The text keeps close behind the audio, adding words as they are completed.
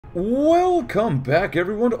Welcome back,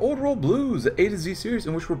 everyone, to Old World Blues, the A to Z series,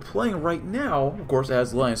 in which we're playing right now, of course,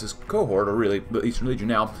 as Lanius' Cohort, or really the Eastern Legion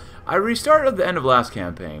now. I restarted at the end of last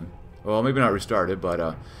campaign. Well, maybe not restarted,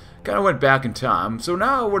 but kind of went back in time. So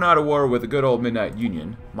now we're not at war with the good old Midnight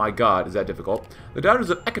Union. My god, is that difficult. The Daughters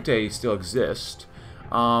of Hecate still exist,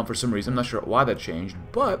 for some reason. I'm not sure why that changed,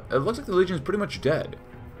 but it looks like the Legion is pretty much dead.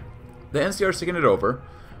 The NCR is taking it over.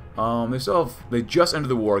 They just ended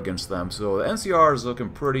the war against them, so the NCR is looking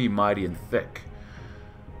pretty mighty and thick.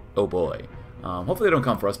 Oh boy. Hopefully they don't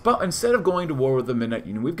come for us, but instead of going to war with the Midnight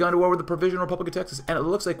Union, we've gone to war with the Provisional Republic of Texas, and it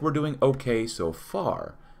looks like we're doing okay so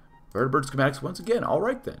far. Vertibird schematics once again,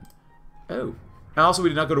 alright then. Oh. And also we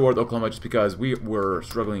did not go to war with Oklahoma just because we were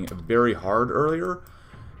struggling very hard earlier,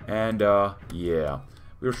 and yeah.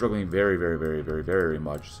 We were struggling very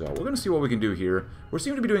much, so we're going to see what we can do here. We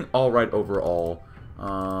seem to be doing alright overall.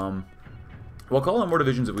 We'll call on more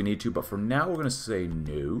divisions if we need to, but for now we're going to say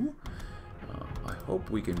no. I hope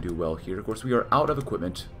we can do well here. Of course, we are out of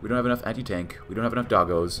equipment. We don't have enough anti-tank. We don't have enough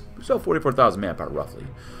doggos. We still have 44,000 manpower, roughly.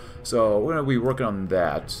 So we're going to be working on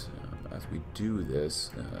that as we do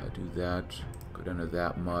this. Do that. Go down to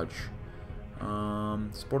that much.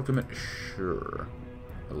 Support equipment, sure.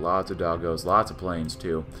 Lots of doggos. Lots of planes,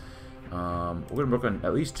 too. We're going to work on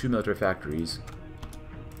at least 2 military factories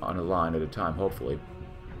on a line at a time, hopefully,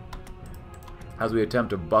 as we attempt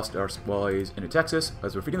to bust our supplies into Texas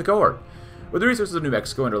as we're feeding the Cohort. With the resources of New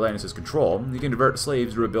Mexico under Lanius' control, you can divert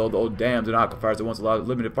slaves to rebuild the old dams and aquifers that once allowed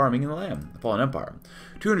limited farming in the land, the fallen empire.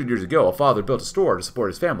 200 years ago, a father built a store to support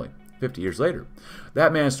his family. 50 years later,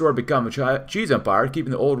 that man's store became a cheese empire,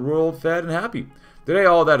 keeping the old world fed and happy. Today,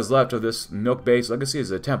 all that is left of this milk-based legacy is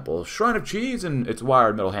a temple, shrine of cheese and its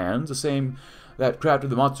wired metal hands, the same that crafted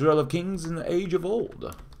the mozzarella of kings in the age of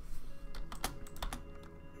old.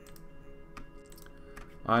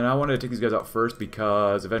 And I wanted to take these guys out first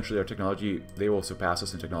because eventually our technology, they will surpass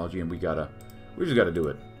us in technology, and we just gotta do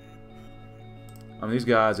it. I mean, these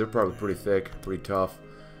guys, they're probably pretty thick, pretty tough.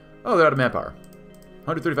 Oh, they're out of manpower.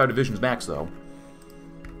 135 divisions max, though.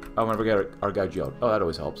 I want to forget our guy jailed. Oh, that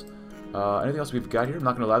always helps. Anything else we've got here? I'm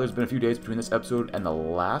not gonna lie, there's been a few days between this episode and the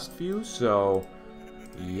last few, so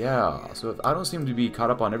yeah. So if I don't seem to be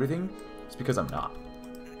caught up on everything, it's because I'm not.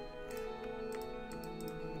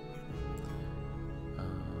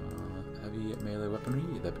 Melee weaponry.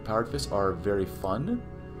 The powered fists are very fun.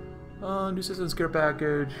 New systems care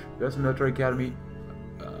package. Best military academy.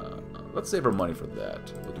 Let's save our money for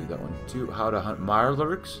that. We'll do that one too. How to hunt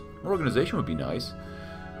mirelurks. More organization would be nice.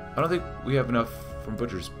 I don't think we have enough from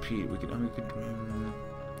Butcher's Pete. We could.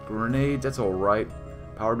 Grenades. That's all right.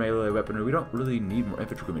 Powered melee weaponry. We don't really need more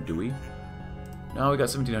infantry equipment, do we? No, we got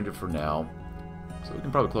 1,700 for now, so we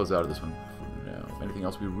can probably close out of this one for now. Anything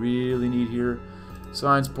else we really need here?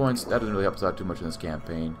 Science points, that doesn't really help us out too much in this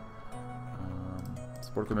campaign.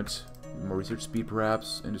 Support equipment, more research speed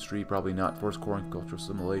perhaps. Industry, probably not. Force core and cultural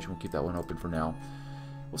simulation, we'll keep that one open for now.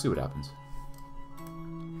 We'll see what happens.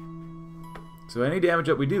 So any damage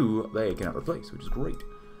that we do, they cannot replace, which is great.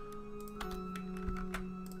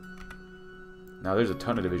 Now there's a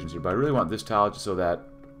ton of divisions here, but I really want this tile just so that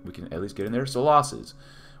we can at least get in there. So losses.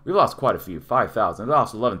 We've lost quite a few, 5,000. They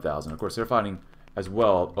lost 11,000. Of course, they're fighting as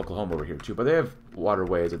well Oklahoma over here too, but they have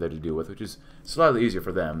waterways that they have to deal with, which is slightly easier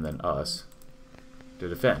for them than us to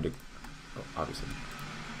defend, obviously.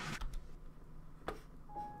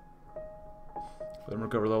 Let them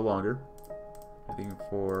recover a little longer. Anything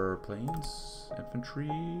for planes? Infantry?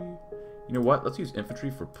 You know what? Let's use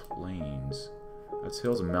infantry for planes. That's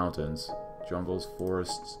hills and mountains. Jungles,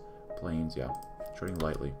 forests, plains, yeah. Treading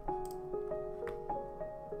lightly.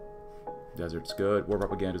 Desert's good. War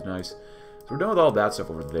propaganda is nice. So we're done with all that stuff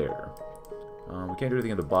over there. We can't do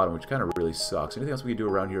anything at the bottom, which kind of really sucks. Anything else we can do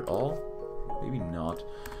around here? All? Maybe not.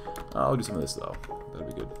 I'll do some of this, though. That'll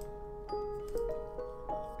be good.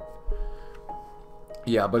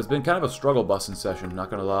 Yeah, but it's been kind of a struggle busting session, not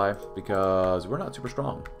gonna lie, because we're not super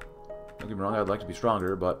strong. Don't get me wrong, I'd like to be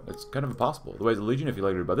stronger, but it's kind of impossible. The ways of the Legion, if you'd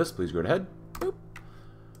like to read about this, please go ahead. Boop.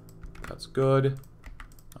 That's good.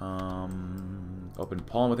 Open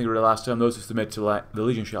palm, I think we read last time. Those who submit to the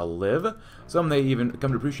Legion shall live. Some may even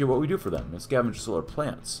come to appreciate what we do for them and scavenge solar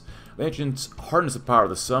plants. The ancients harness the power of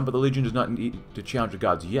the sun, but the Legion does not need to challenge the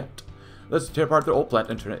gods yet. Let's tear apart their old plant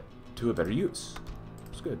and turn it to a better use.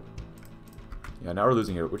 It's good. Yeah, now we're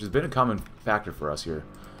losing here, which has been a common factor for us here.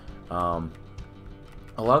 A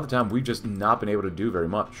lot of the time, we've just not been able to do very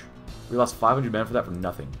much. We lost 500 men for that for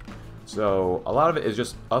nothing. So a lot of it is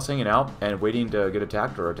just us hanging out and waiting to get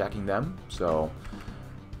attacked or attacking them. So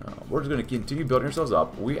we're just going to continue building ourselves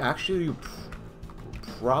up. We actually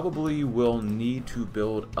probably will need to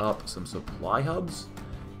build up some supply hubs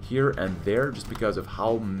here and there just because of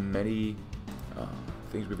how many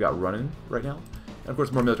things we've got running right now. And of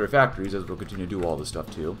course more military factories as we'll continue to do all this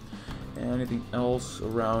stuff too. Anything else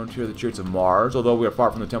around here? The Chariots of Mars. Although we are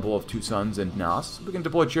far from the Temple of Two Suns and Nas, we can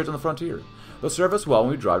deploy chariots on the frontier. They'll serve us well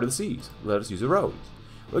when we drive to the seas. Let us use the roads.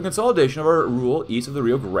 With the consolidation of our rule east of the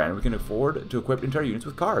Rio Grande, we can afford to equip entire units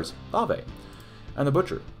with cars. Ave. And the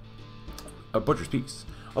Butcher. A Butcher's Peace.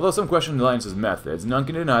 Although some question the Alliance's methods, none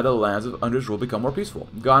can deny that the lands under his rule become more peaceful.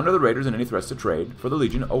 Gone are the raiders and any threats to trade. For the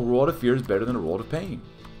Legion, a world of fear is better than a world of pain.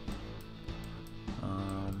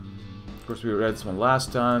 Of course, we read this one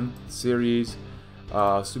last time. Series.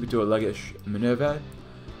 Subito leges Minervae.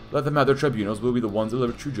 Let them have their tribunals. We'll be the ones that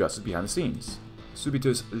deliver true justice behind the scenes.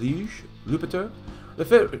 Subitus liege, Lupiter. The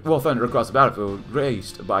fit will thunder across the battlefield,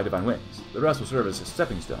 graced by divine wings. The rest will serve as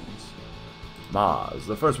stepping stones. Mars.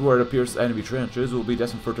 The first war to pierce enemy trenches will be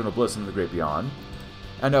destined for eternal bliss in the great beyond.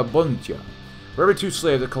 And Abuntia. For every 2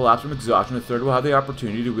 slaves that collapse from exhaustion, a third will have the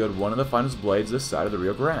opportunity to wield one of the finest blades this side of the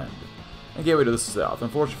Rio Grande. And gateway to the south,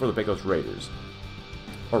 unfortunately for the Pecos Raiders.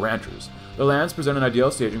 Or Ranchers. The lands present an ideal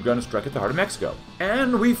staging ground to strike at the heart of Mexico.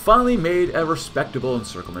 And we finally made a respectable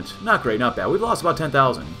encirclement. Not great, not bad. We've lost about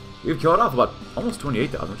 10,000. We've killed off about almost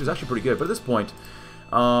 28,000, which is actually pretty good. But at this point,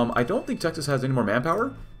 I don't think Texas has any more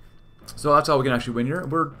manpower. So that's how we can actually win here.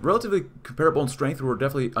 We're relatively comparable in strength. We're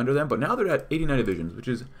definitely under them. But now they're at 89 divisions, which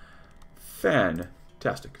is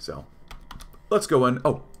fantastic. So let's go in.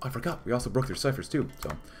 Oh, I forgot. We also broke their ciphers too.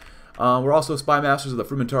 So we're also spy masters of the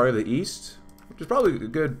Frumentari of the East, which is probably a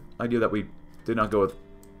good idea that we did not go with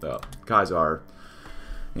Kaiser,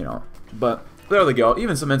 you know. But there they go.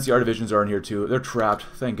 Even some NCR divisions are in here too. They're trapped.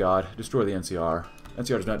 Thank God. Destroy the NCR.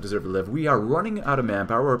 NCR does not deserve to live. We are running out of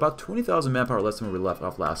manpower. We're about 20,000 manpower less than we left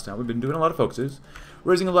off last time. We've been doing a lot of focuses,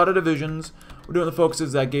 raising a lot of divisions. We're doing the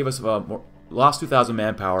focuses that gave us lost 2,000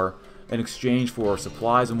 manpower in exchange for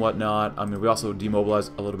supplies and whatnot. I mean, we also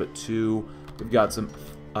demobilized a little bit too. We've got some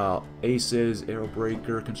aces, arrow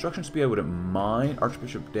breaker, construction speed I wouldn't mind,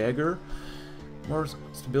 Archbishop Dagger, more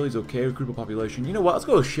stability is okay, recruitable population. You know what, let's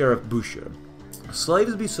go with Sheriff Boucher.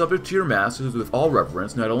 Slaves be subject to your masters with all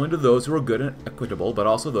reverence, not only to those who are good and equitable, but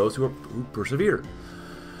also those who persevere,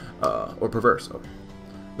 or perverse. Okay.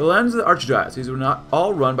 The lands of the Archdiocese were not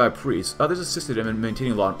all run by priests. Others assisted him in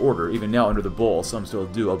maintaining law and order. Even now under the bull, some still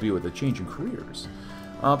do, albeit with a change in careers.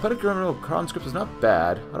 Pedicriminal conscript is not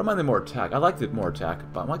bad. I don't mind the more attack. I like the more attack,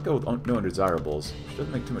 but I might go with no undesirables, which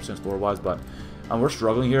doesn't make too much sense lore-wise, but we're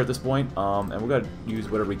struggling here at this point, and we've got to use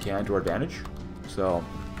whatever we can to our advantage. So,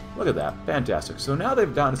 look at that. Fantastic. So now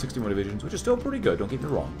they've down to 61 divisions, which is still pretty good, don't get me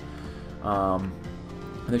wrong. And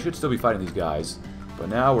they should still be fighting these guys, but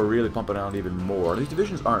now we're really pumping out even more. These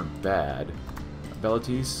divisions aren't bad.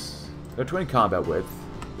 Abilities, they're 20 combat width.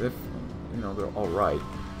 If, you know, they're alright.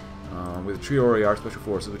 With Trioriar Special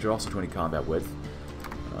Forces, which are also 20 combat width.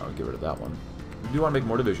 I'll get rid of that one. We do want to make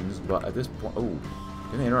more divisions, but at this point... Oh,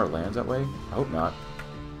 can they enter our lands that way? I hope not.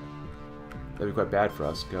 That'd be quite bad for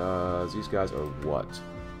us, because these guys are what?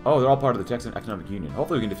 Oh, they're all part of the Texan Economic Union.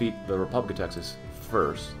 Hopefully we can defeat the Republic of Texas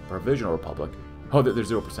first. Provisional Republic. Oh, they're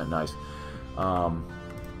 0%, nice.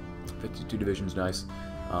 52 divisions, nice.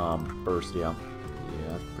 Burst, yeah. Yeah,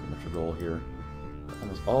 that's pretty much the goal here.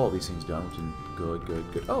 Almost all of these things done, which is good, good,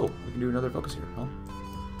 good. Oh, we can do another focus here, huh?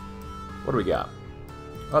 What do we got?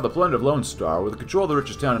 Oh, the Plunder of Lone Star. With the control of the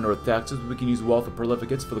richest town in North Texas, we can use the wealth of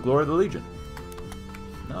prolificates for the glory of the Legion.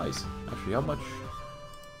 Nice. Actually, how much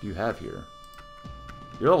do you have here?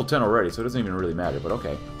 You're level 10 already, so it doesn't even really matter, but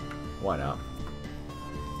okay. Why not?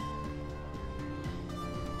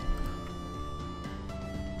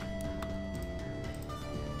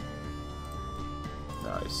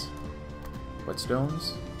 Nice.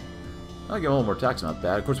 Whetstones. I'll get a little more tax, not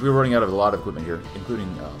bad. Of course, we were running out of a lot of equipment here, including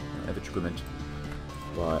infantry equipment.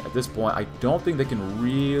 But at this point, I don't think they can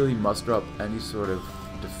really muster up any sort of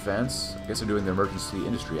defense. I guess they're doing the Emergency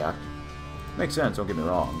Industry Act. Makes sense, don't get me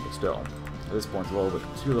wrong, but still. At this point, it's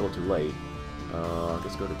a little too late. I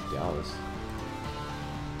guess go to Dallas.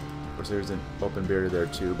 Of course, there's an open barrier there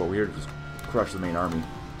too, but we're here to just crush the main army.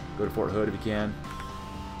 Go to Fort Hood if you can.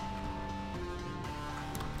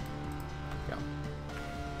 Yeah.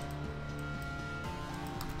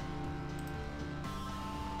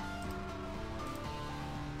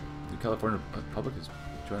 The California Republic has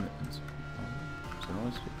joined the...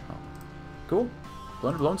 Oh. Cool.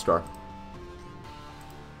 Plunder of Lone Star.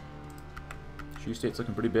 She State's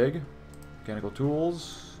looking pretty big. Mechanical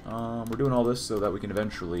tools. We're doing all this so that we can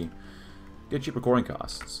eventually get cheaper coring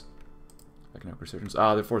costs. Economic resurgence.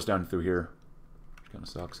 Ah, they're forced down through here. Which kind of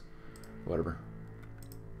sucks. Whatever.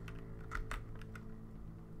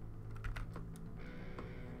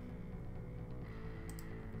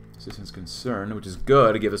 Citizens concerned, which is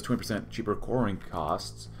good to give us 20% cheaper coring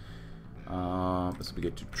costs. This will be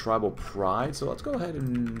good to tribal pride. So let's go ahead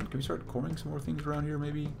and can we start coring some more things around here,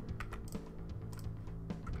 maybe?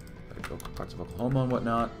 Parts of Oklahoma and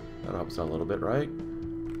whatnot. That'll help us out a little bit, right? If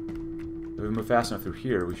we move fast enough through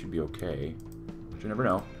here, we should be okay. But you never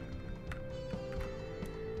know.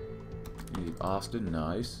 Austin,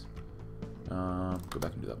 nice. Go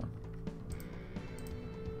back and do that one.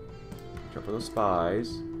 Check for those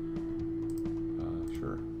spies.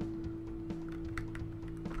 Sure.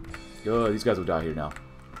 Good. These guys will die here now.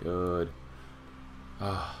 Good.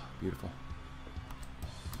 Ah, beautiful.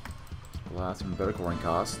 Last some better coring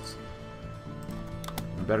costs.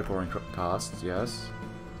 Better coring costs, yes.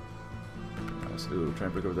 Ooh, trying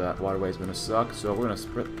to break over that waterway is gonna suck. So we're gonna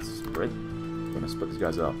split. We're gonna split these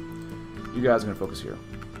guys up. You guys are gonna focus here.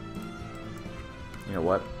 You know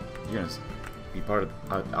what? You're gonna be part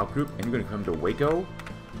of our group, and you're gonna come to Waco.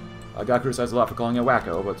 I got criticized a lot for calling it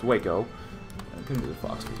Wacko, but it's Waco. I couldn't do the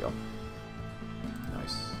Fox video.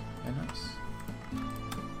 Nice. Yeah, nice.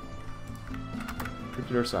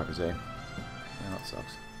 Cryptid or Soccer, eh? Yeah, that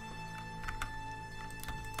sucks.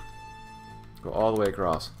 Go all the way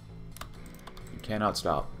across. You cannot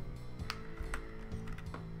stop.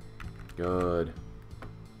 Good.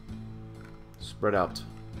 Spread out.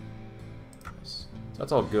 Nice. So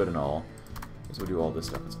that's all good and all. Guess we'll do all this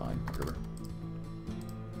stuff. It's fine. Whatever.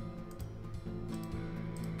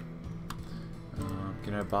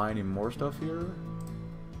 Can I buy any more stuff here?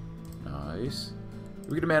 Nice.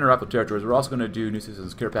 We can demand our Apple territories. We're also going to do new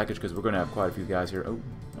citizens care package because we're going to have quite a few guys here. Oh,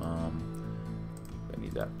 I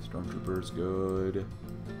need that. Stormtroopers, good.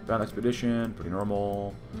 Bound expedition, pretty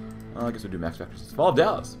normal. I guess we'll do max factors. Fall of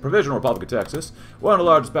Dallas, Provisional Republic of Texas. One of the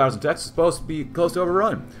largest powers in Texas, supposed to be close to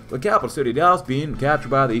overrun. The capital city of Dallas being captured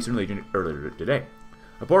by the Eastern Legion earlier today.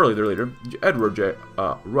 Reportedly, their leader, Edward J.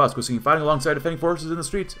 Rusk, was seen fighting alongside defending forces in the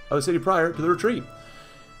streets of the city prior to the retreat.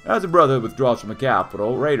 As the Brotherhood withdraws from the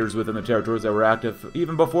capital, raiders within the territories that were active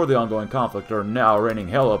even before the ongoing conflict are now raining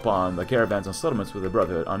hell upon the caravans and settlements with the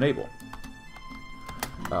Brotherhood unable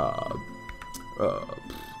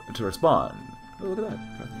to respond. Oh, look at that.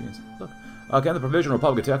 Look. Can the Provisional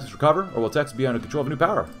Republic of Texas recover, or will Texas be under control of a new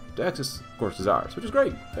power? Texas, of course, is ours, which is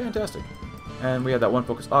great. Fantastic. And we had that one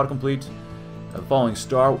focus autocomplete. The falling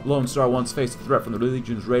star, Lone Star once faced a threat from the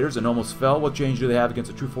Legion's raiders and almost fell. What change do they have against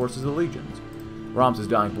the true forces of the Legions? Ramses'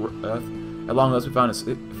 dying breath. At long last, we found a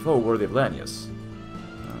foe worthy of Lanius.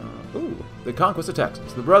 The conquest of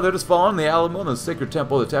Texas. The Brotherhood has fallen. The Alamo, the sacred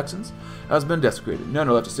temple of the Texans, has been desecrated. None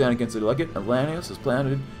are left to stand against the legate, and Lanius has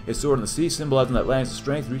planted his sword in the sea, symbolizing that Lanius'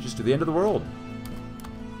 strength reaches to the end of the world.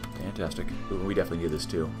 Fantastic. Ooh, we definitely need this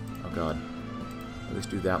too. Oh god. At least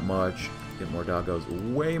do that much. Get more doggos.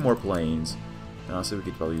 Way more planes. And honestly, we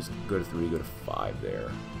could probably use go to 3, go to 5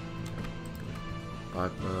 there.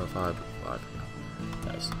 5.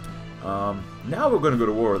 Nice. Now we're going to go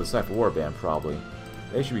to war with the Cypher Warband, probably.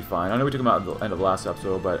 They should be fine. I know we took them out at the end of the last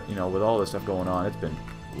episode, but, you know, with all this stuff going on, it's been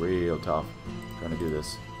real tough trying to do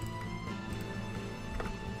this.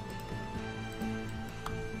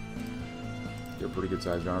 You're a pretty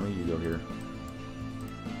good-sized army. You go here.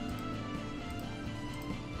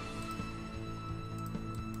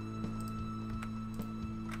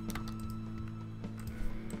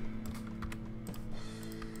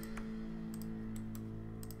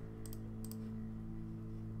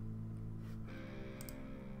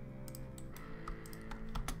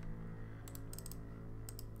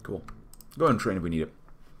 Cool. Go ahead and train if we need it.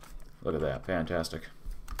 Look at that. Fantastic.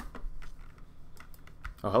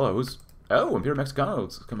 Oh, hello. Who's... Oh, Imperial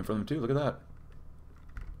Mexicanos coming from them, too. Look at that.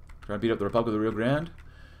 Trying to beat up the Republic of the Rio Grande?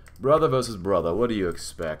 Brother versus brother. What do you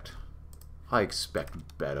expect? I expect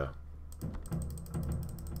better.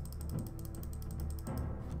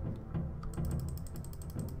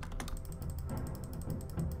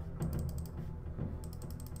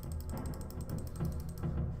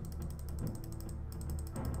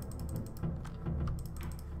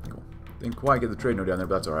 Didn't quite get the trade node down there,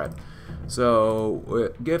 but that's alright.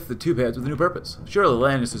 So, gift the tube heads with a new purpose. Surely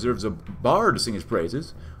Lanius deserves a bard to sing his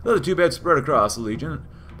praises. Let the tube heads spread across the Legion,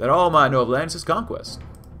 that all might know of Lanius' conquest.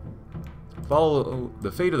 Follow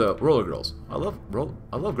the fate of the roller girls. I love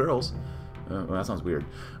girls. Well, that sounds weird.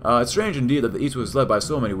 It's strange indeed that the East was led by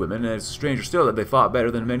so many women, and it's stranger still that they fought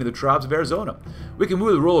better than many of the tribes of Arizona. We can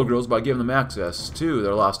move the roller girls by giving them access to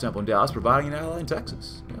their lost temple in Dallas, providing an ally in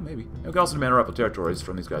Texas. Yeah, maybe. And we can also demand Rebel territories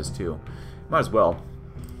from these guys, too. Might as well.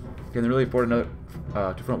 Can they really afford another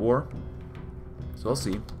two-front war? So I'll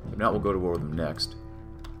see. If not, we'll go to war with them next.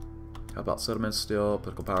 How about settlements still?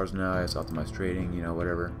 Political power's nice. Optimized trading, you know,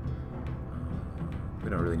 whatever. We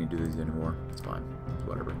don't really need to do these anymore. It's fine. It's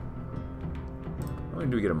whatever.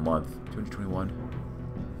 many do we get a month? 221.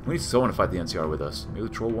 We need someone to fight the NCR with us. Maybe the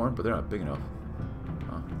Troll Warren, but they're not big enough.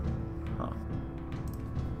 Huh.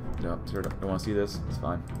 No, sir, don't want to see this. It's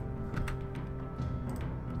fine.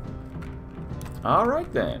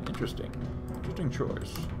 Alright then. Interesting. Interesting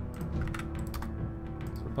choice.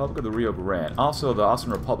 So, Republic of the Rio Grande. Also, the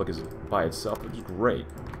Austin Republic is by itself, which is great.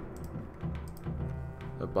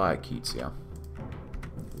 The Biokeets, yeah.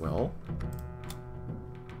 Well.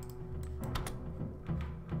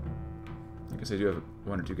 I guess I do have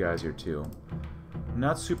one or two guys here too. I'm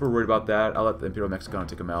not super worried about that. I'll let the Imperial Mexicano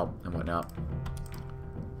take them out and whatnot.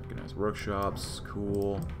 Recognize workshops,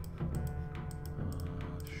 cool.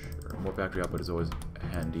 Sure, more factory output is always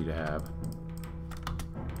handy to have.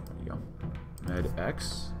 There you go. Med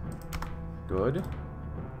X, good.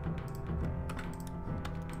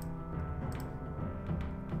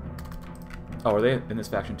 Oh, are they in this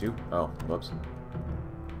faction too? Oh, whoops.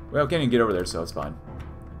 Well, can't even get over there, so it's fine.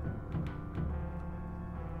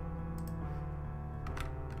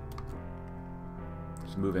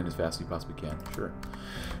 Move in as fast as you possibly can. Sure.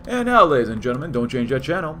 And now, ladies and gentlemen, don't change that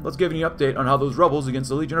channel. Let's give you an update on how those rebels against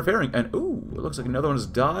the Legion are faring. And, ooh, it looks like another one has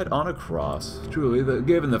died on a cross. Truly,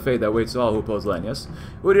 given the fate that waits all who oppose Lanius,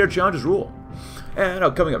 who would dare challenge his rule.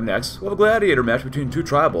 And coming up next, we'll have a gladiator match between two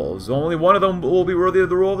tribals. Only one of them will be worthy of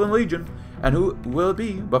the role of the Legion. And who will it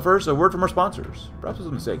be? But first, a word from our sponsors. Perhaps it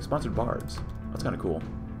was a mistake. Sponsored bards. That's kind of cool.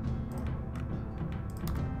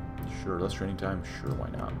 Sure, less training time? Sure, why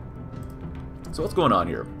not? So what's going on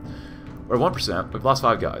here? We're at 1%. We've lost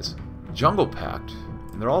 5 guys. Jungle Pact.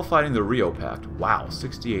 And they're all fighting the Rio Pact. Wow,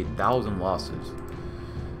 68,000 losses.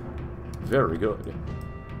 Very good.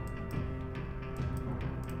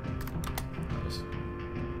 Nice.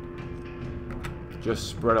 Just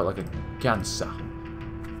spread out like a cancer.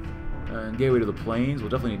 And Gateway to the Plains. We'll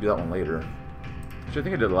definitely need to do that one later. Which I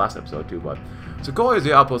think I did the last episode too, but... So Cohort is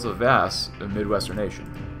the outpost of Vass, a Midwestern nation.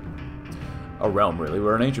 A realm, really,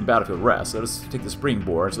 where an ancient battlefield rests. Let us take the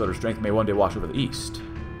springboard so that our strength may one day wash over the east.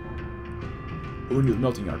 But we need the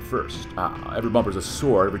melting yard first. Ah, every bumper is a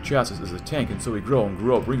sword, every chassis is a tank, and so we grow and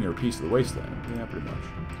grow, bringing our peace to the wasteland. Yeah, pretty much.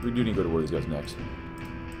 So we do need to go to war with these guys next.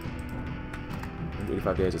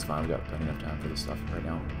 85 days is fine. We got plenty enough time for this stuff right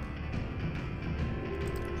now.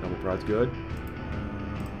 Travel pride's good.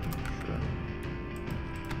 Sure.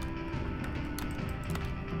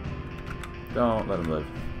 Don't let him live.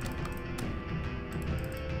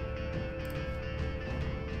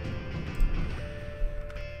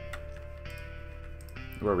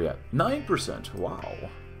 Where are we at? 9%. Wow.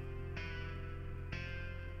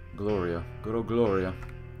 Gloria. Good old Gloria.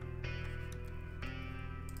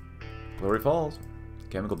 Glory Falls.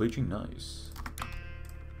 Chemical bleaching. Nice.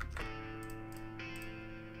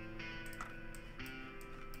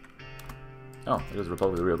 Oh, there's the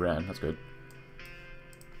Republic of the Rio Grande. That's good.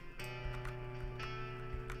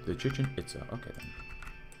 The Chichen Itza. Okay then.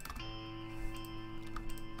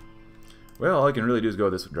 Well, all I can really do is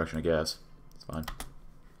go this direction, I guess. It's fine.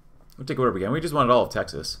 We'll take whatever we can. We just wanted all of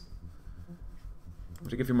Texas. We'll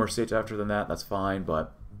take a few more states after than that. That's fine,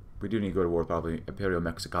 but we do need to go to war with probably Imperial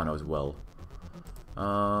Mexicano as well.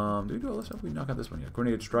 Do we do all this stuff? We knock out this one. Yeah.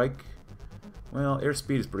 Coordinated strike. Well,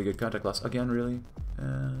 airspeed is pretty good. Contact loss again, really. We'll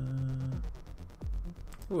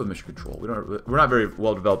go with mission control. We're not very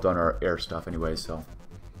well developed on our air stuff anyway, so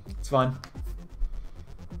it's fine.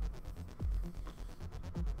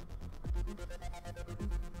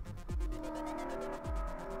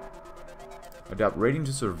 Adapt rating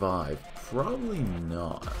to survive. Probably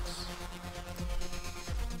not.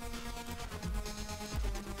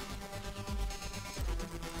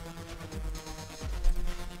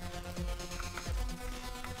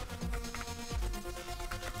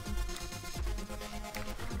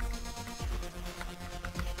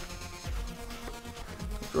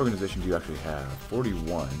 Which organization do you actually have?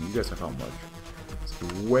 41. You guys have how much? It's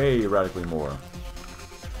way radically more.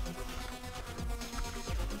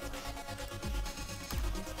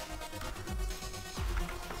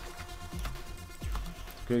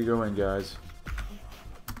 Okay, go in, guys.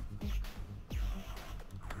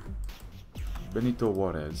 Benito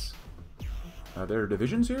Juarez. Are there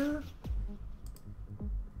divisions here?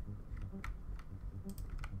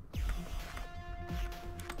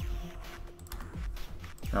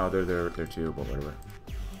 Oh, they're there too, but whatever.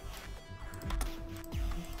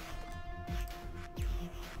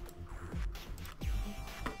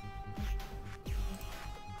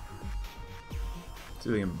 See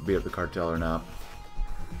if we can beat up the cartel or not.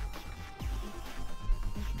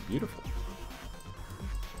 Beautiful.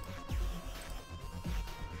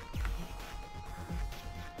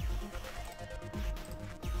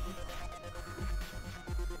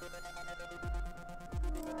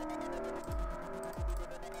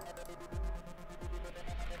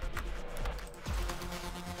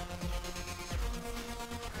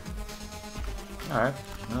 Alright,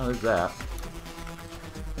 well, there's that.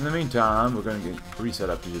 In the meantime, we're going to get reset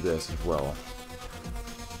up to do this as well.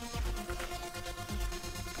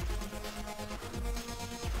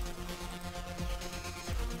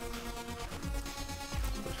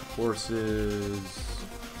 Special forces.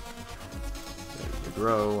 There you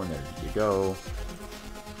grow, and there you go.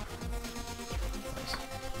 Nice.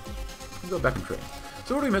 Go back and train.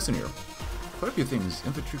 So what are we missing here? Quite a few things.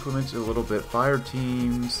 Infantry equipment, a little bit. Fire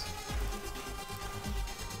teams.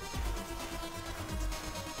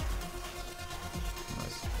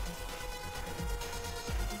 Nice.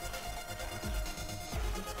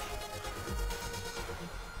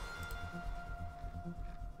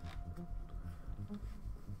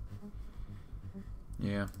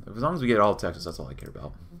 Yeah, as long as we get all Texas, that's all I care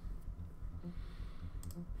about.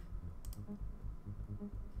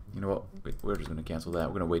 You know what? Wait, we're just going to cancel that.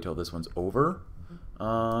 We're going to wait till this one's over.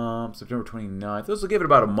 September 29th. This will give it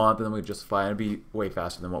about a month, and then we just fine. It'll be way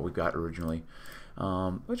faster than what we got originally.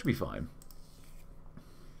 Which should be fine.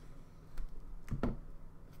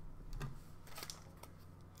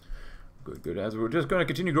 Good, good. As we're just going to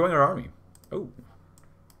continue growing our army. Oh.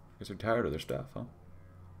 Guess they're tired of their stuff, huh?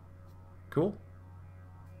 Cool.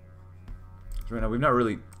 So right now, we've not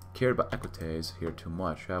really cared about Equites here too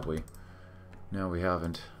much, have we? No, we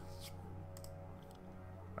haven't.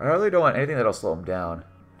 I really don't want anything that'll slow them down.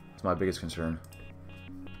 It's my biggest concern.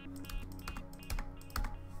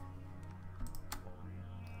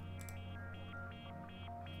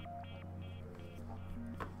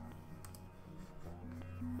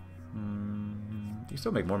 You can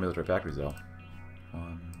still make more military factories, though.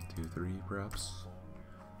 1, 2, 3, perhaps.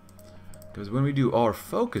 Because when we do our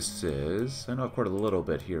focuses, I know quite a little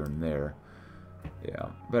bit here and there. Yeah,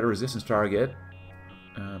 better resistance target.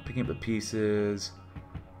 Picking up the pieces.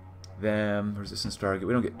 Them, resistance target.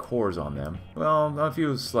 We don't get cores on them. Well, a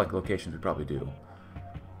few select locations we probably do. Pick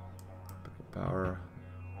up power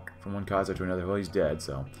from one Kaiser to another. Well, he's dead,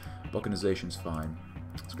 so balkanization's fine.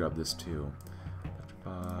 Let's grab this too.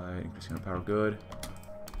 Electrify, increasing our power, good.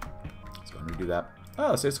 Let's go and redo that.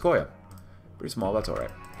 Oh, say Sequoia. Pretty small, that's alright.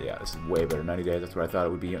 Yeah, this is way better. 90 days, that's what I thought it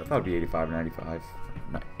would be. I thought it would be 85 or 95.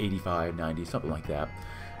 85, 90, something like that.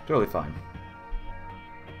 Totally fine.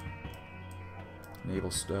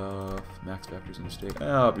 Naval stuff, max factors in the state.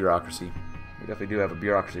 Oh, bureaucracy. We definitely do have a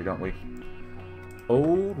bureaucracy, don't we?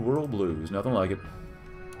 Old world blues, nothing like it.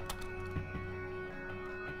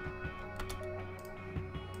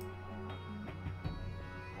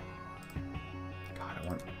 God, I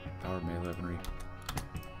want power melee weaponry.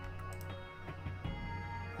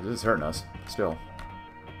 This is hurting us, still.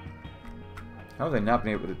 How have they not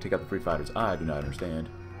been able to take out the free fighters? I do not understand.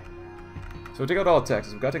 So we take out all of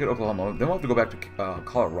Texas, we've got to take out Oklahoma, then we'll have to go back to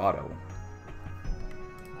Colorado.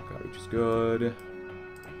 Okay, which is good.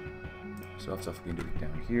 Still have stuff we can do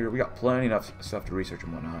down here. We got plenty enough stuff to research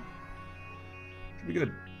and whatnot. Should be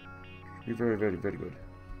good. Should be very, very, very good.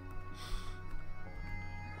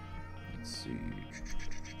 Let's see.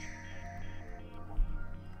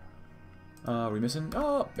 Are we missing?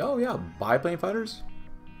 Oh yeah, biplane fighters?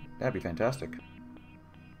 That'd be fantastic.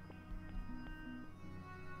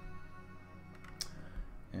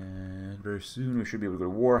 And very soon we should be able to go to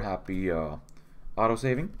war. Happy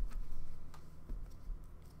auto-saving.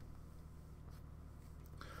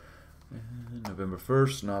 And November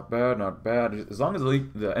 1st, not bad, not bad. As long as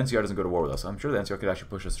the NCR doesn't go to war with us. I'm sure the NCR could actually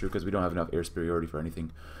push us through because we don't have enough air superiority for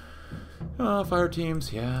anything. Fire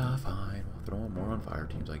teams, yeah, fine. We'll throw more on fire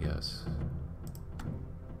teams, I guess.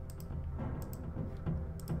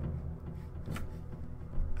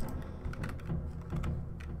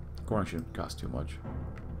 Scoring shouldn't cost too much.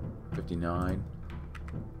 59.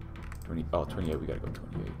 20. Oh, 28. We gotta go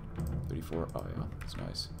 28. 34. Oh yeah, that's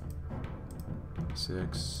nice.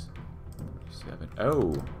 26. 47.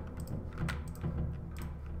 Oh.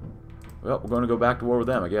 Well, we're going to go back to war with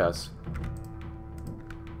them, I guess.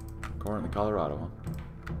 Cohort in Colorado, huh?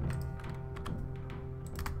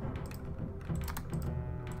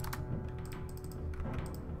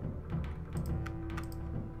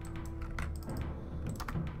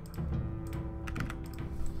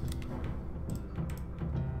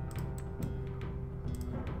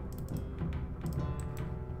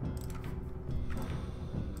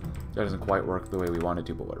 That doesn't quite work the way we wanted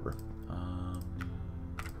to, but whatever.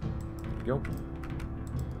 There we go.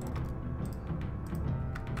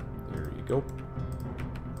 There you go.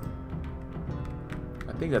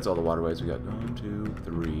 I think that's all the waterways we got. 1, 2,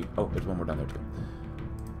 3. Oh, there's one more down there too.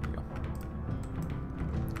 There you go.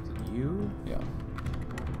 Is it you? Yeah.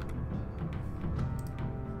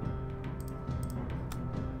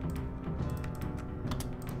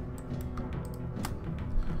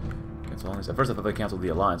 Cancel Alliance. At first I thought they canceled the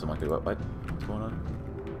Alliance. I'm like, what? What's going on?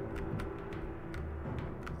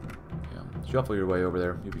 Yeah. Shuffle your way over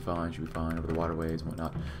there. You'll be fine. Should be fine. Over the waterways and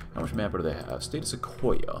whatnot. How much manpower do they have? State of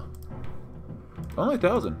Sequoia. Only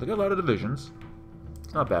 1,000. They got a lot of divisions.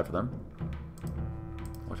 It's not bad for them.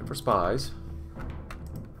 Watching for spies.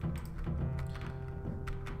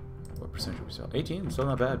 What percentage did we sell? 18. Still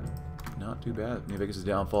not bad. Not too bad. New Vegas'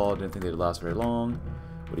 downfall. Didn't think they'd last very long.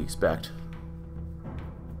 What do you expect?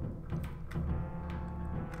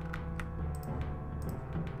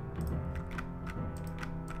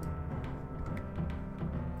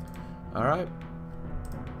 Alright.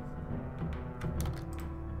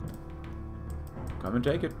 Come and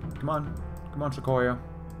take it. Come on. Come on, Sequoia.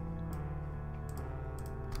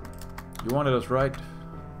 You wanted us, right?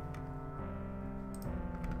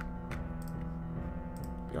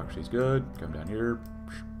 Bureaucracy's good. Come down here.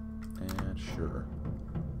 And sure.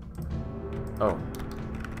 Oh.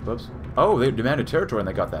 Whoops. Oh, they demanded territory and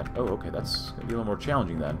they got that. Oh, okay. That's going to be a little more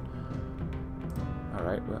challenging then.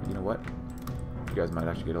 Alright, well, you know what? You guys might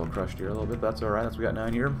actually get a little crushed here a little bit, but that's alright. That's we got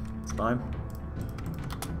 9 here. It's fine.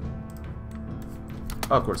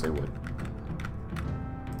 Oh, of course they would.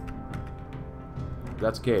 If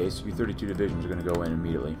that's the case, you 32 divisions are going to go in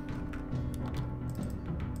immediately.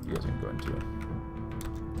 You guys are going to go in too.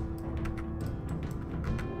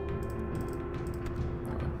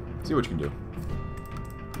 See what you can do.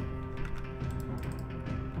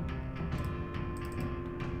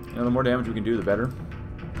 You know, the more damage we can do, the better.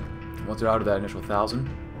 Once they're out of that initial 1,000,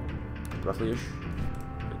 roughly-ish,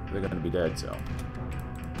 they're going to be dead, so.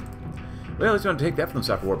 Well, at least we don't take that from the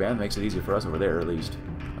Soccer Warband. Makes it easier for us over there, at least.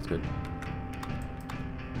 That's good.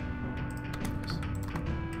 Nice.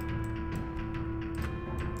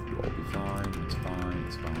 You'll all be fine. It's fine.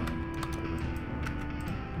 It's fine. Whatever.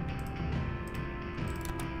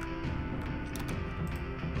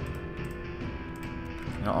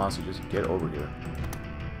 You know, honestly, just get over here.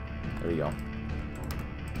 There you go.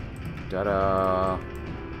 Ta-da!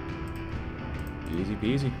 Easy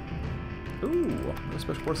peasy. Ooh, a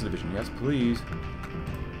Special Forces Division. Yes, please.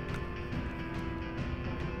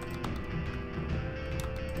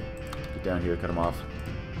 Get down here, cut them off.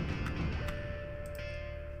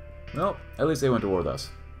 Well, at least they went to war with us.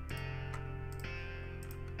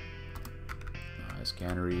 Nice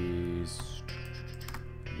canneries.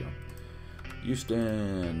 There you go.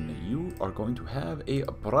 Houston, you are going to have a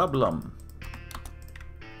problem.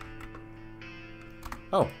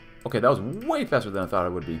 Oh, okay, that was way faster than I thought it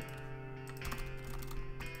would be.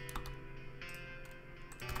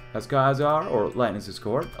 As Khazar or Lanius'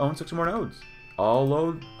 Cohort own 6 more nodes. All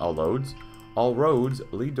roads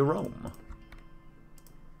lead to Rome.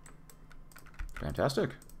 Fantastic.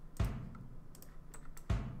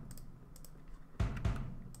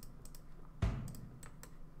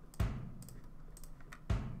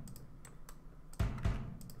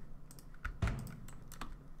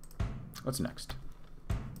 What's next?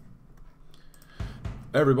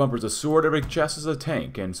 Every bumper's a sword, every chest is a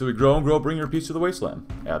tank, and so we grow and grow, bring your peace to the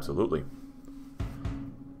wasteland. Absolutely.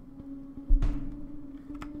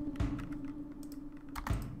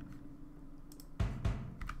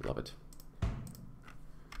 Love it.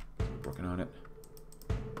 Working on it.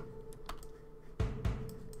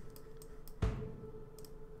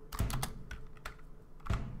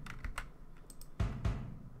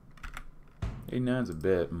 $89's a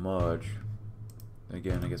bit much.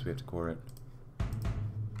 Again, I guess we have to core it.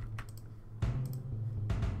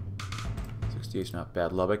 68's not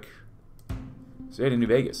bad. Lubbock. Stayed in New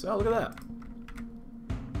Vegas. Oh, look at that.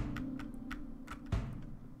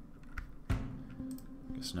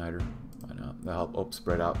 Snyder. Why not? That'll help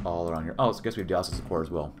spread out all around here. Oh, so I guess we have Dallas' support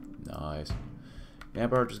as well. Nice.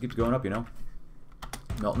 Manpower just keeps going up, you know.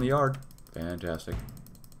 Melting the yard. Fantastic.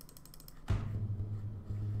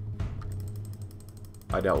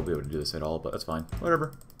 I doubt we'll be able to do this at all, but that's fine.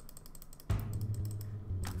 Whatever.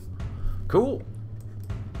 Cool.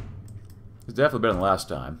 It's definitely better than last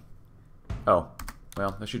time. Oh.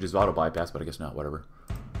 Well, that should just auto bypass, but I guess not. Whatever.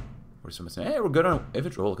 Where's someone saying, hey, we're good on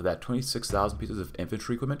infantry. Oh, look at that. 26,000 pieces of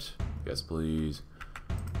infantry equipment. Yes, please.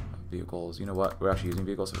 Vehicles. You know what? We're actually using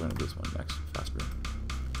vehicles, so we're going to do this one next. Faster.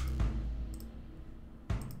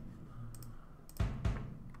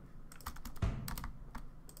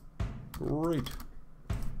 Great.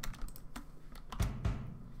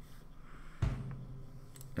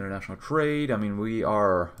 International trade. I mean, we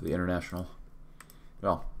are the international.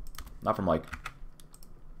 Well, not from like.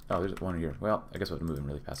 Oh, there's one here. Well, I guess I was moving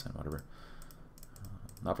really fast then. Whatever.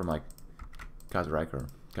 Not from like Kazarike or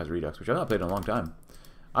Kazaredux, which I've not played in a long time.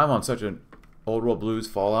 I'm on such an Old World Blues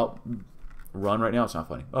Fallout run right now. It's not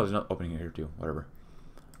funny. Oh, there's an opening here too. Whatever.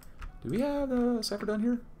 Do we have the cipher done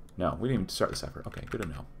here? No, we didn't even start the cipher. Okay, good to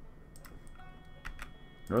know.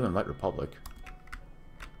 Northern Light Republic.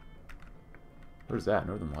 Where's that?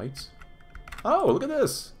 Northern Lights? Oh, look at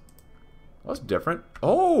this! That's different.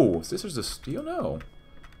 Oh, Sisters of Steel? No.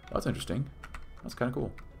 That's interesting. That's kind of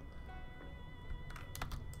cool.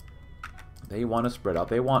 They want to spread out.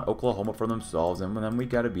 They want Oklahoma for themselves, and then we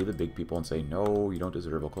got to be the big people and say, no, you don't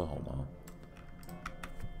deserve Oklahoma.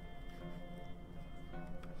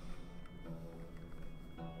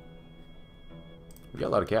 We got a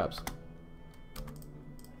lot of caps.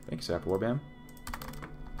 Thank you, Sack Warbam.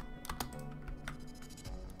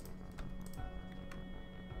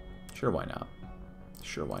 Sure, why not?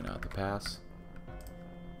 Sure, why not? The pass.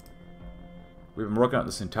 We've been working on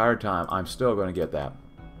this entire time. I'm still going to get that.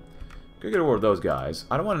 Gonna get a war with those guys.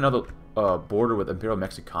 I don't want another border with Imperial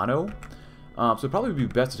Mexicano. So it'd probably be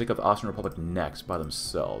best to take out the Austrian Republic next by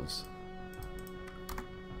themselves.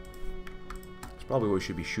 That's probably what we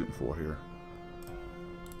should be shooting for here.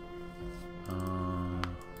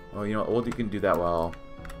 Oh, you know, well, you can do that while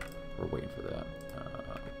we're waiting for that.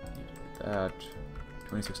 That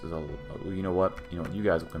 26 is all. You know what? You know, you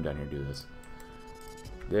guys will come down here and do this.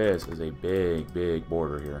 This is a big, big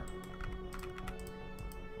border here.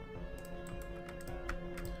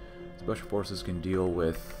 Special forces can deal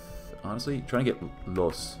with, honestly, trying to get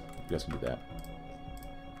Los. You guys can do that.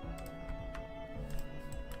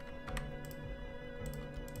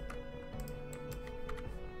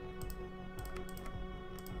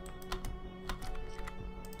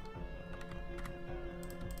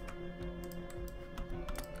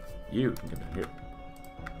 You can come down here.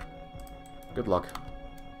 Good luck.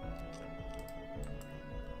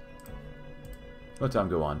 Let time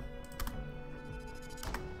go on.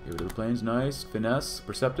 Give it to the planes. Nice. Finesse.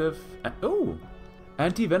 Perceptive. Oh!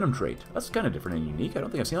 Anti-venom trait. That's kind of different and unique. I don't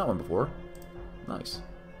think I've seen that one before. Nice.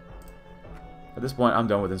 At this point, I'm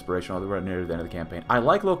done with inspiration. We're right near the end of the campaign. I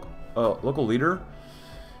like local leader.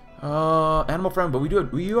 Animal friend, but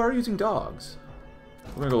we are using dogs.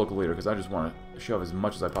 We're gonna go local leader because I just want to shove as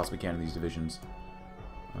much as I possibly can in these divisions.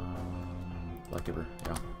 Light giver,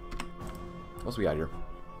 yeah. What else we got here?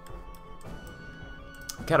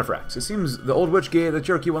 Cataphracts. It seems the old witch gave the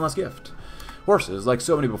Cherokee one last gift. Horses, like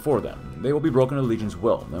so many before them, they will be broken to the Legion's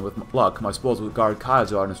will, and with luck, my spoils will guard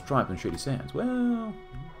Kaiser and his triumph in shady sands. Well,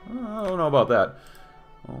 I don't know about that.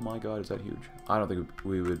 Oh my god, is that huge? I don't think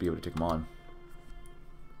we would be able to take them on.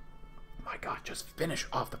 My god, just finish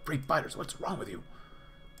off the free fighters. What's wrong with you?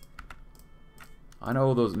 I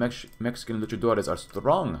know those Mexican luchadores are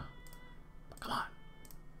strong. But come on.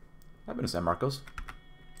 I've been to San Marcos.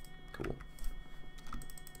 Cool.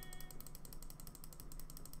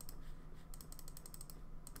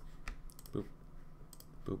 Boop.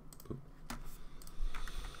 Boop. Boop.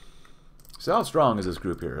 So how strong is this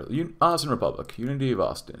group here? Austin Republic. Unity of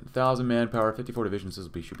Austin. 1,000 manpower, 54 divisions.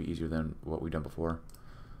 This should be easier than what we've done before.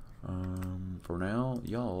 For now,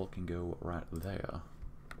 y'all can go right there.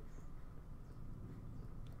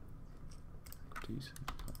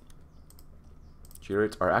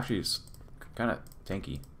 Chariots are actually kind of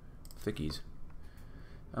tanky. Thickies.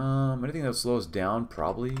 Anything that slows down,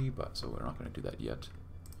 probably, but so we're not going to do that yet.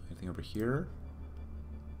 Anything over here?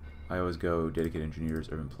 I always go dedicated engineers.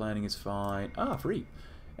 Urban planning is fine. Ah, free.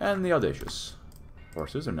 And the audacious.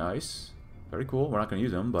 Horses are nice. Very cool. We're not going to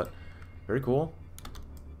use them, but very cool.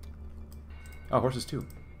 Oh, horses too.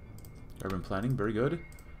 Urban planning, very good.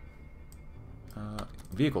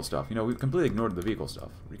 Vehicle stuff. You know, we've completely ignored the vehicle stuff.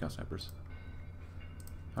 Recon snipers.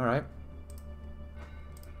 Alright.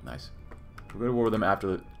 Nice. We'll go to war with them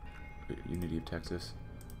after the Unity of Texas.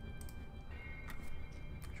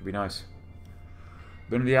 Should be nice.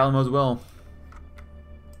 Been to the Alamo as well.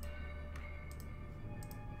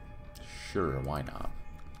 Sure, why not?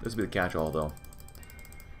 This will be the catch-all, though.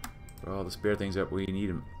 For all the spare things that we need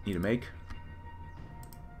to make.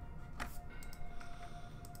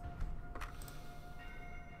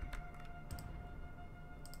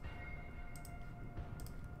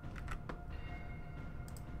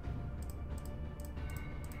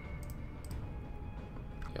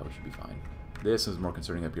 Yeah, we should be fine. This is more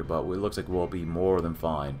concerning up here, but it looks like we'll be more than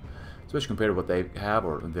fine. Especially compared to what they have,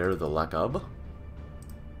 or they're the lack of.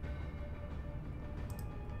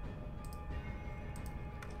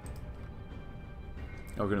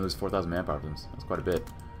 Oh, we're going to lose 4,000 manpower from this. That's quite a bit.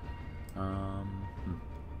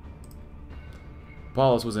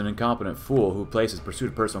 Paulus was an incompetent fool who placed his pursuit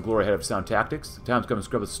of personal glory ahead of sound tactics. The time's come to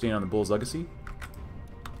scrub the stain on the Bull's legacy.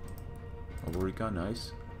 Mobile recon,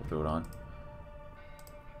 nice. We'll throw it on.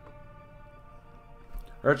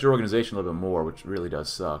 Hurts your organization a little bit more, which really does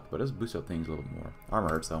suck, but it does boost up things a little bit more. Armor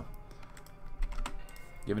hurts, though.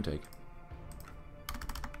 Give and take.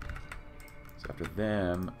 So after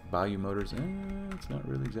them, Bayou Motors, it's not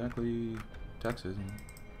really exactly Texas.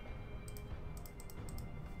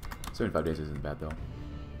 75 days isn't bad, though.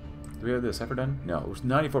 Do we have the cipher done? No, it was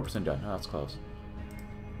 94% done. Oh, that's close.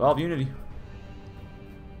 Valve Unity.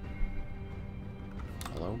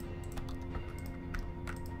 Hello?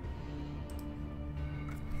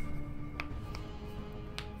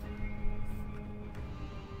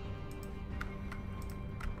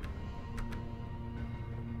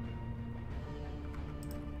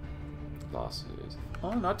 Losses.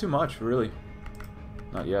 Oh, not too much, really.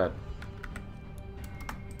 Not yet.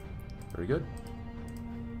 Very good.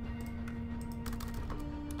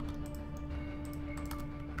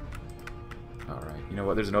 Alright, you know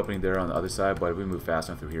what? There's an opening there on the other side, but if we move fast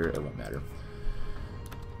enough through here, it won't matter.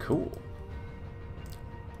 Cool.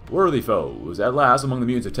 Worthy foes, at last among the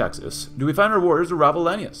mutants of Texas. Do we find our warriors to rival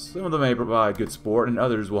Lanius? Some of them may provide good sport, and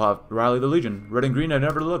others will have rally the Legion. Red and green have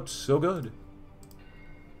never looked so good.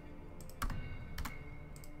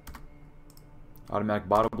 Automatic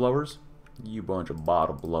bottle blowers? You bunch of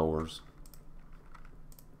bottle blowers.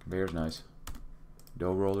 Conveyor's nice.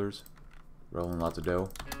 Dough rollers. Rolling lots of dough.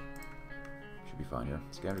 Should be fine here.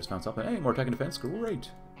 Scavengers found something. Hey, more tech and defense.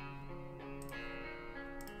 Great.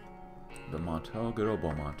 Beaumont. Oh, good old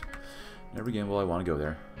Beaumont. Never again will I want to go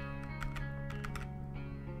there.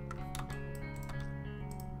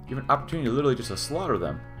 Give an opportunity literally just to slaughter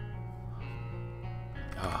them.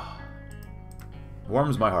 Ah.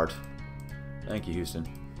 Warms my heart. Thank you, Houston.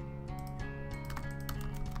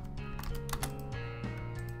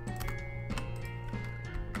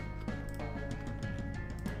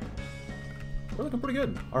 We're looking pretty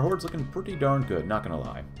good. Our horde's looking pretty darn good, not gonna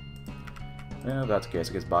lie. Well, if that's the case,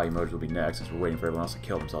 I guess Bayou Motors will be next, since we're waiting for everyone else to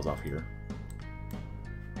kill themselves off here.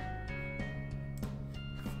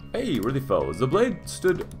 Hey, worthy foes. The blade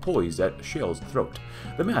stood poised at Shale's throat,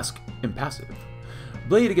 the mask impassive.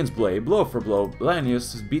 Blade against blade, blow for blow,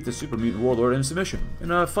 Lanius beat the super mutant warlord in submission,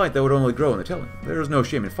 in a fight that would only grow in the telling. There is no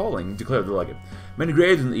shame in falling, declared the legate. Many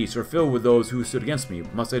graves in the east are filled with those who stood against me.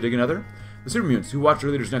 Must I dig another? The super mutants who watched their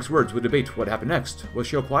leader's next words would debate what happened next. Was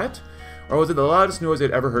Shale quiet? Or was it the loudest noise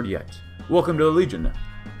they'd ever heard yet? Welcome to the Legion.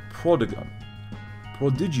 Prodigium.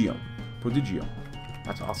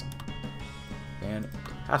 That's awesome.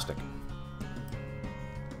 Fantastic.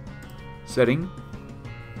 Setting.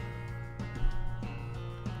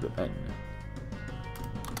 The N.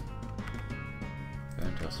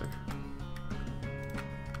 Fantastic.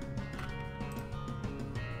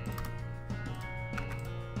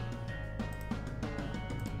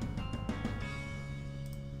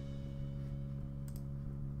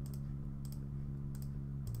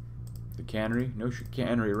 The cannery? No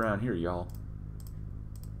cannery around here, y'all.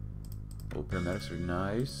 Mobile paramedics are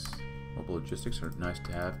nice. Mobile logistics are nice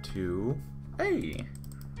to have too. Hey!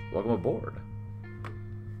 Welcome aboard.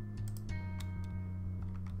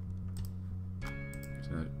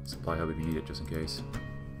 Supply hub if you need it, just in case.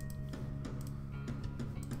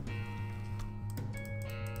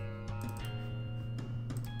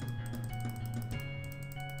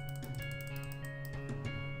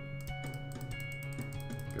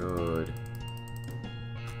 Good.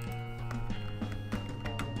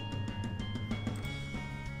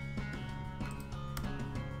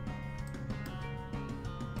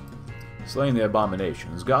 Slaying the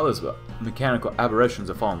abominations, godless mechanical aberrations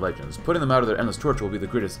of fallen legends. Putting them out of their endless torture will be the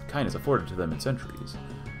greatest kindness afforded to them in centuries.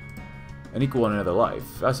 An equal in another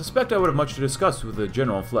life. I suspect I would have much to discuss with the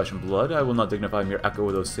general in flesh and blood. I will not dignify mere echo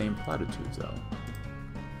of those same platitudes, though.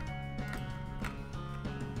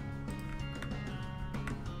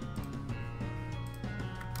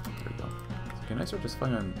 There we go. So can I start just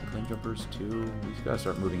fighting on claim jumpers, too? We just gotta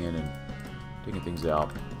start moving in and taking things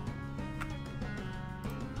out.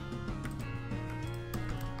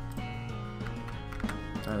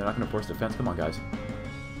 They're not going to force defense. Come on, guys.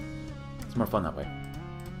 It's more fun that way.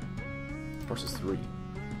 Forces 3.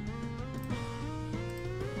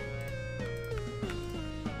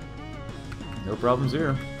 No problems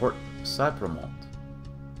here. Port Cybermont.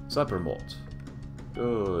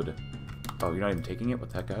 Good. Oh, you're not even taking it? What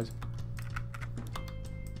the heck, guys?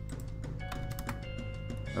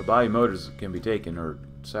 Our Bayou Motors can be taken or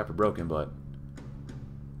cyber broken, but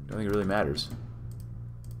I don't think it really matters.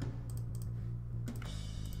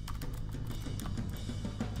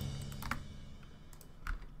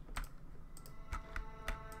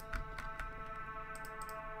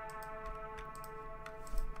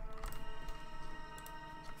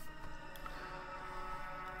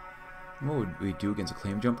 What would we do against the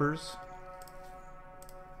claim jumpers?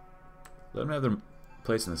 Let them have their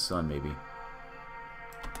place in the sun, maybe.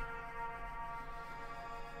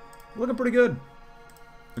 Looking pretty good.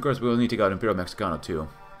 Of course, we'll need to take out Imperial Mexicano, too.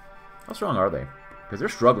 How strong are they? Because they're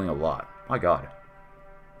struggling a lot. My god.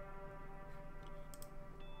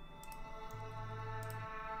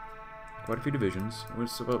 Quite a few divisions. We'll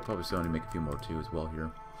probably still need to make a few more, too, as well here.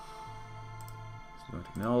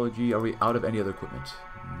 Technology. Are we out of any other equipment?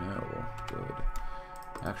 No. Good.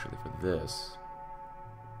 Actually, for this...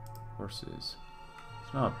 Horses.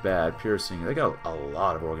 It's not bad. Piercing. They got a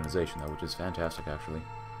lot of organization, though, which is fantastic, actually.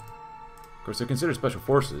 Of course, they're considered special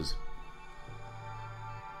forces.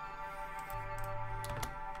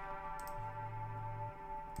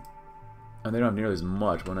 And they don't have nearly as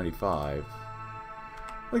much, 195.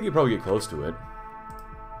 I think you probably get close to it.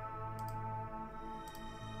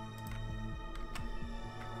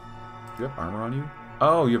 Do you have armor on you?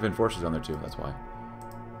 Oh, you have enforcers on there too, that's why.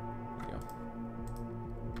 There you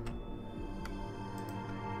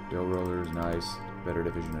go. Dough rollers, nice. Better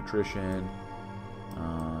division attrition.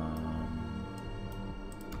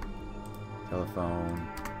 Telephone.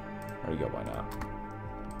 There you go, why not?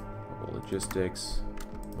 Mobile logistics.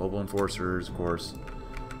 Mobile enforcers, of course.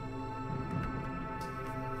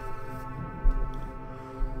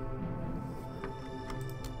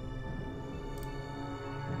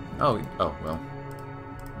 Oh, well.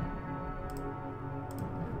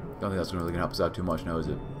 Don't think that's really going to help us out too much now, is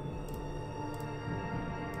it?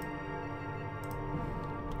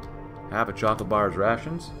 Half a chocolate bar's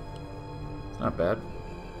rations? It's not bad.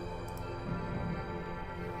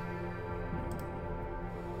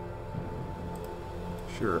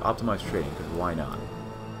 Sure, optimize trading, because why not?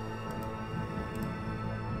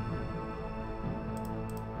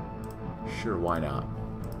 Sure, why not?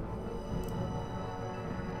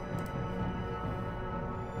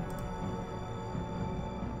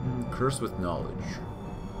 Curse with knowledge.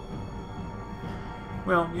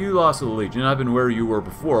 Well, you lost to the Legion. I've been where you were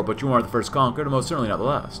before, but you aren't the first conquered, and most certainly not the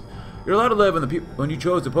last. You're allowed to live when you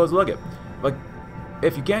chose to oppose Legate. But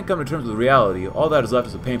if you can't come to terms with reality, all that is left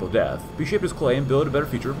is a painful death. Be shaped as clay and build a better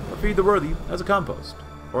future, or feed the worthy as a compost.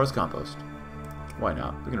 Or as compost. Why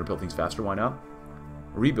not? We can rebuild things faster, why not?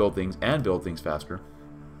 Rebuild things and build things faster.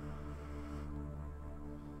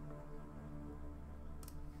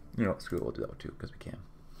 You know what, screw it, we'll do that one too, because we can.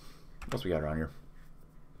 What else we got around here?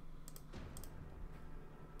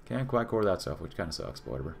 Can't quite core that stuff, which kind of sucks,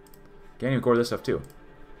 but whatever. Can't even core this stuff too.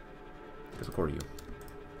 Because we'll core you.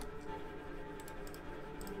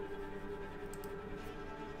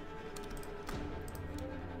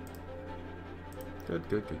 Good,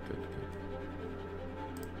 good, good, good, good.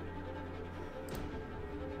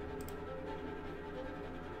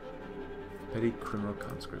 Petty criminal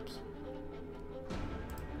conscripts.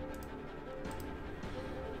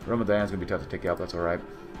 Ramadan's gonna be tough to take out, that's alright.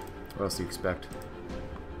 What else do you expect?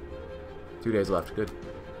 2 days left, good.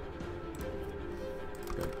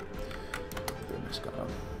 Good. Good, Mexicano.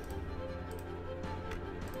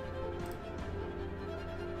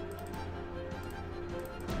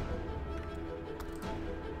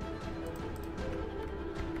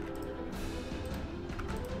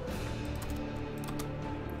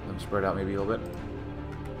 Let them spread out maybe a little bit.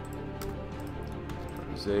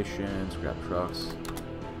 Organization, scrap trucks.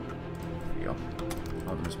 Go.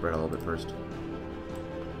 I'll let them spread a little bit first.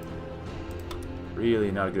 Really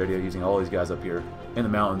not a good idea using all these guys up here in the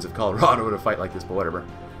mountains of Colorado to fight like this, but whatever.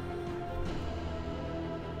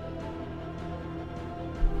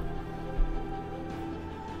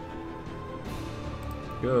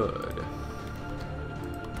 Good.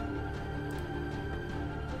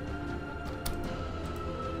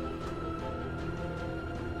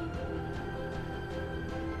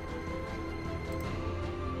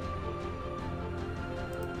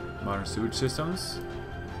 Modern sewage systems.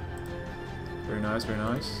 Very nice, very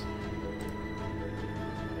nice.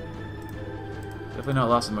 Definitely not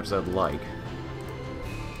lost as much as I'd like.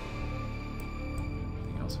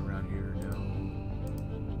 Anything else around here? No.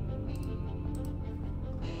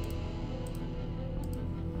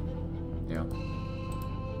 Yeah.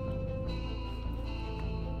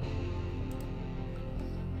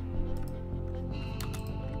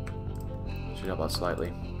 Should help out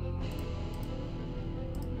slightly.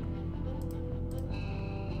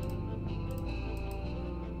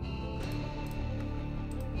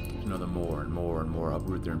 Another more and more and more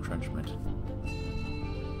uproot their entrenchment.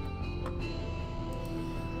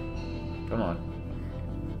 Come on.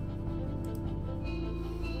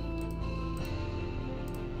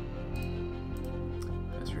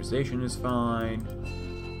 Pasteurization is fine.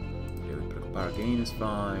 Daily political power gain is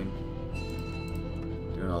fine.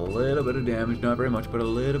 Doing a little bit of damage, not very much, but a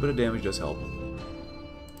little bit of damage does help.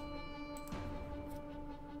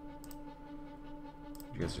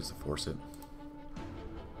 You guys just force it.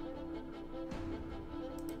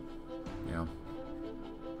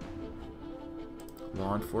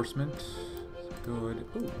 Law enforcement. Good.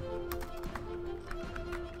 Ooh.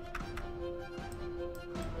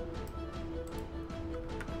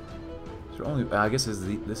 So only, I guess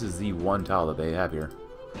this is the one tile that they have here.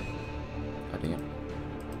 God dang it.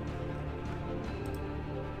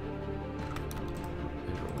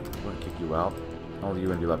 I'm gonna kick you out. All of you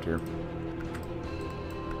gonna be left here.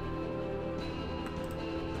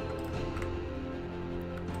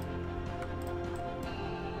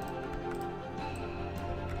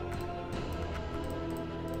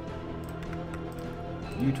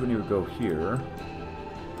 You 20 will go here.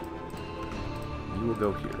 You will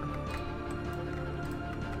go here.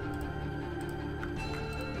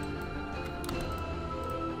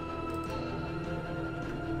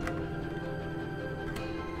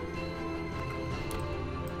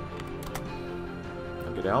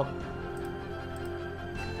 Now get out.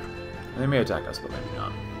 And they may attack us, but maybe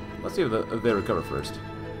not. Let's see if they recover first.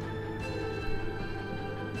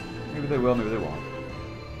 Maybe they will, maybe they won't.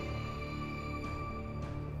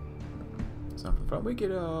 We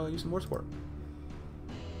could use some more support.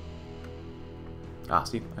 Ah,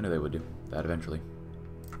 see, I knew they would do that eventually.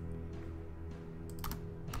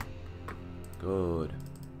 Good.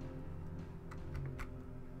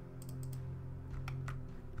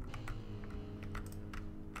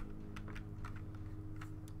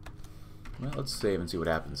 Well, let's save and see what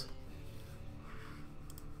happens.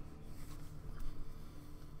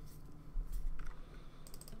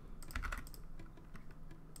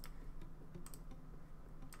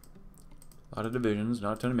 A lot of divisions,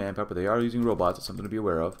 not a ton of manpower, but they are using robots. It's something to be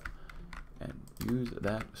aware of. And use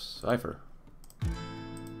that cipher.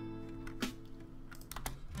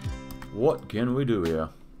 What can we do here?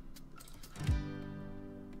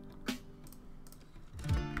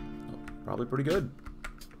 Oh, probably pretty good.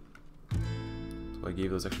 So I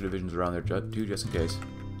gave those extra divisions around there too, just in case.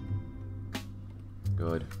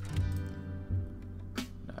 Good.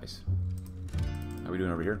 Nice. How are we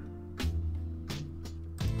doing over here?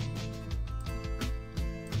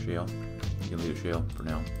 Shale. You can leave a shale for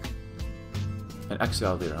now. An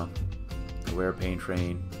XL there, huh? Aware pain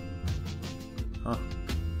train. Huh.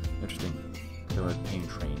 Interesting. Going with pain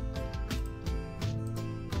train.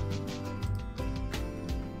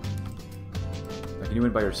 Now, can you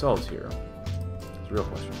win by yourselves here? That's a real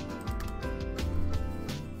question.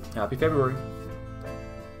 Happy February.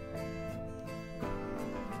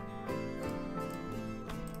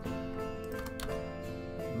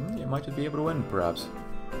 You might just be able to win, perhaps.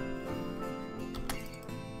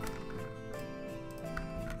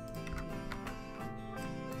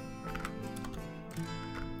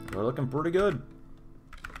 We're looking pretty good.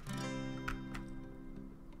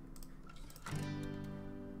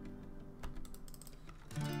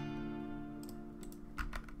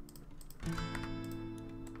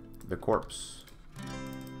 The corpse.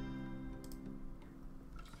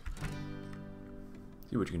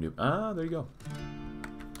 See what you can do. Ah, there you go.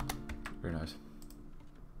 Very nice.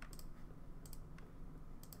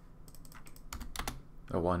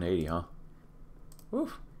 A 180, huh?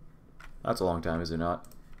 Woof. That's a long time, is it not?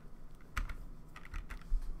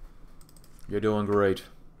 You're doing great.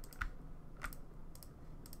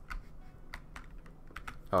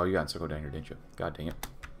 Oh, you got encircled down here, didn't you? God dang it.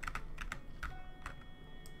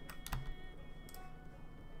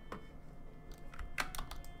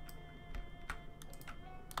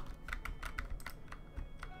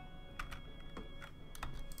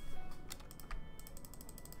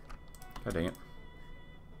 God dang it.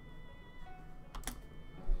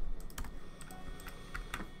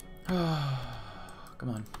 Come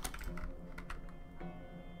on.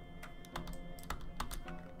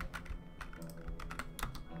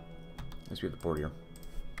 Let's get the port here.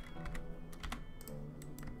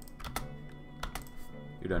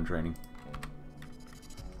 You're done training.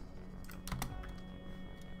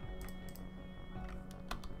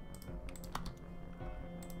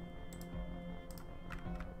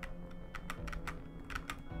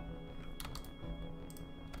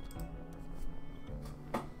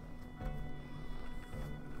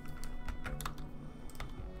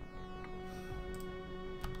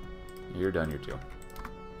 You're done here too.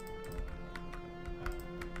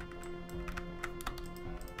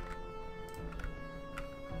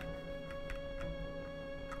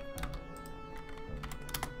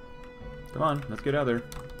 Come on, let's get out of there.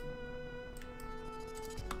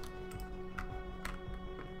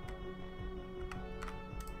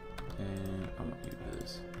 And I want you to do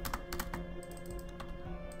this.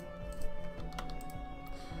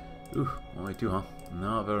 Ooh, only two, huh?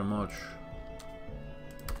 Not very much.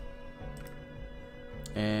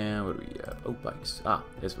 And what do we have? Oh, bikes. Ah,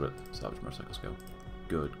 here's where salvage motorcycles go.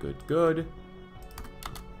 Good, good, good.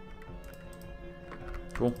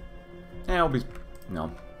 neutral. We'll be...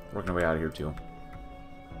 No. Working our way out of here, too.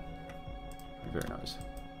 Be very nice.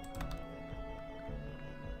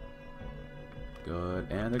 Good.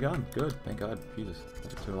 And they're gone. Good. Thank God. Jesus. That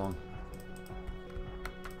took too long.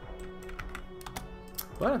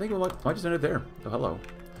 But I think we might just end it there. Oh, hello.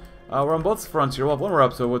 We're on both fronts here. We'll have one more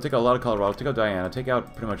up, so we'll take out a lot of Colorado, take out Diana, take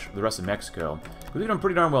out pretty much the rest of Mexico. We've done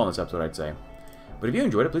pretty darn well in this episode, I'd say. But if you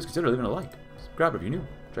enjoyed it, please consider leaving a like. Subscribe if you're new.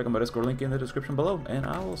 Check out my Discord link in the description below, and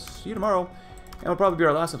I will see you tomorrow. And it'll probably be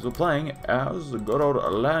our last episode playing as the good old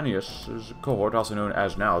Lanius' cohort, also known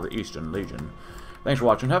as now the Eastern Legion. Thanks for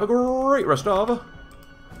watching. Have a great rest of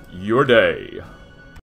your day.